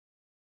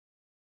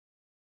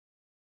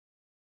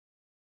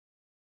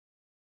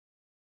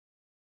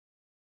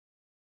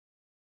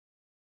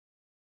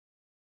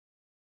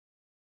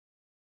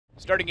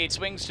Starting gate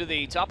swings to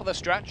the top of the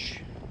stretch.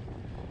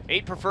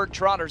 8 preferred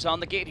trotters on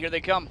the gate. Here they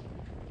come.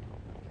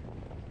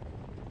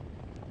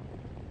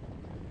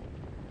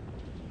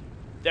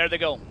 There they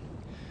go.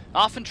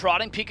 Off and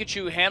trotting,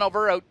 Pikachu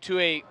Hanover out to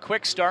a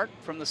quick start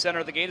from the center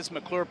of the gate as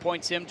McClure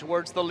points him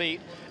towards the lead.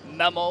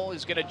 Memo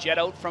is going to jet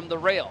out from the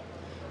rail.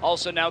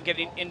 Also now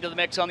getting into the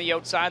mix on the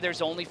outside,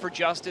 there's Only for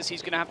Justice.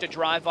 He's going to have to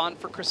drive on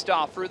for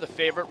Christopher, the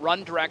favorite.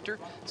 Run Director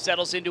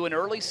settles into an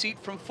early seat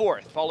from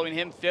 4th. Following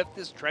him, 5th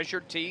is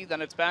Treasured Tea.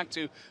 Then it's back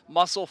to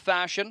Muscle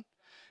Fashion.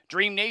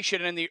 Dream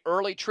Nation, and the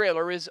early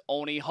trailer is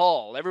Oni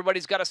Hall.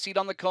 Everybody's got a seat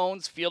on the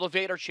cones. Field of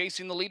 8 are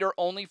chasing the leader,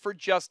 Only for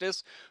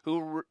Justice,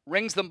 who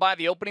rings them by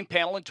the opening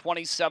panel in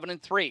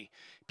 27-3.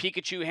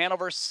 Pikachu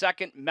Hanover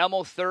second,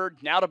 Memo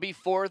third, now to be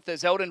 4th,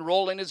 as out and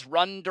rolling is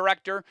Run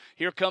Director.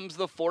 Here comes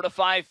the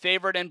 4-5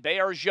 favorite and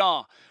Bayard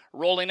Jean.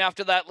 Rolling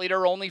after that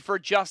leader, Only for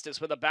Justice,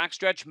 with a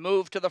backstretch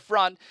move to the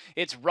front.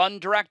 It's Run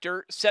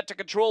Director set to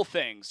control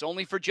things.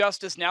 Only for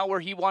Justice now where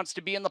he wants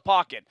to be in the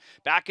pocket.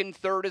 Back in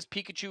 3rd is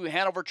Pikachu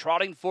Hanover,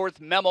 trotting 4th,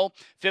 Memo.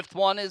 5th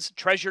one is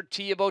Treasured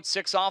Tea, about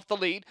 6 off the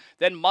lead.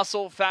 Then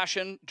Muscle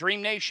Fashion,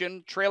 Dream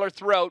Nation, trailer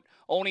throughout,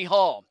 Oni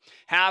Hall.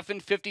 Half in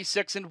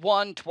 56-1,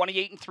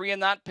 28-3 in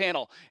that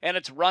panel. And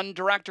it's Run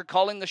Director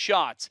calling the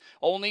shots.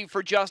 Only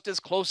for Justice,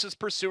 closest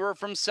pursuer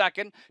from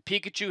 2nd.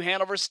 Pikachu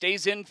Hanover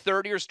stays in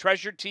 3rd. Here's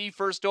Treasured Tea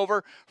first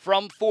over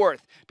from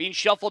 4th. Being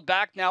shuffled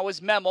back now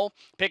is Memo.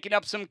 Picking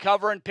up some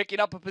cover and picking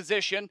up a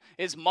position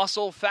is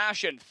Muscle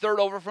Fashion. 3rd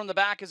over from the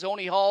back is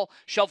Oni Hall.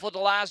 Shuffled to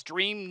last,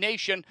 Dream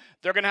Nation.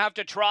 They're going to have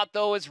to trot,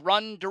 though, as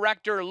Run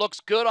Director looks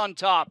good on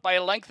top by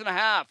a length and a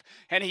half.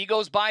 And he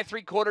goes by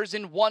 3/4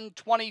 in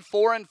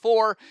 1:24-4.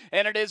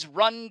 And it is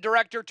Run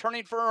Director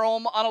turning for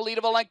home on a lead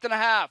of a length and a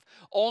half.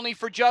 Only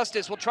for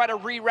Justice will try to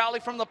re-rally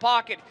from the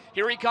pocket.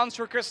 Here he comes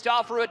for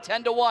Christopher at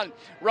 10-1.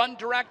 Run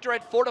Director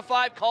at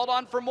 4-5, called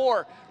on for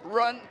more.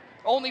 Run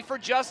Only for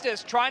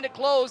Justice trying to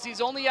close.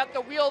 He's only at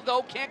the wheel,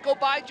 though. Can't go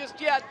by just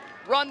yet.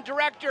 Run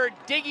Director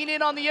digging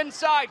in on the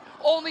inside.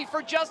 Only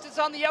for Justice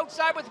on the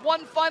outside with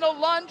one final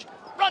lunge.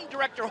 Run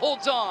Director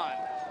holds on.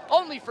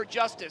 Only for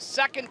Justice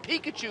second.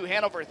 Pikachu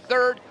Hanover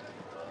 3rd.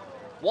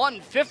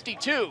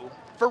 1:52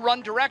 for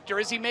Run Director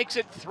as he makes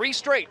it 3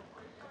 straight.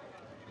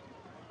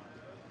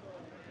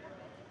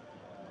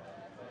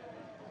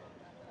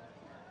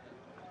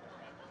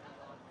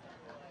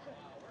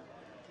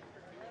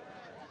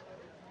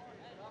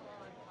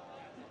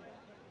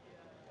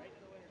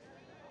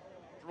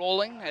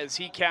 Rolling as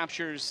he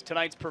captures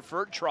tonight's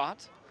preferred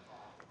trot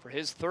for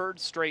his 3rd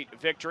straight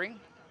victory.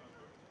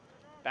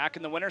 Back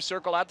in the winner's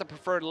circle at the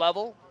preferred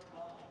level.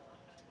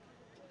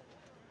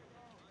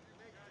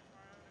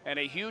 And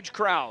a huge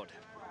crowd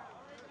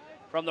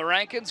from the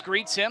Rankins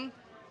greets him.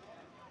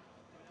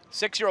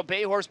 6-year-old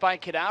bay horse by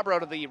Cadabra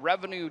out of the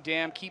Revenue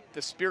Dam, Keep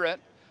the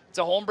Spirit. It's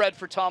a homebred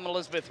for Tom and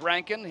Elizabeth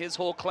Rankin, his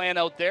whole clan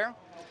out there.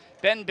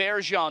 Ben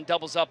Bergeon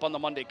doubles up on the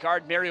Monday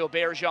card. Mario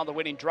Bergeon, the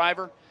winning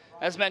driver.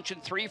 As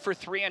mentioned, 3 for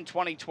 3 in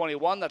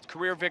 2021. That's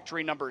career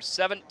victory number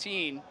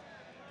 17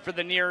 for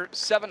the near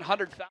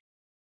 700,000.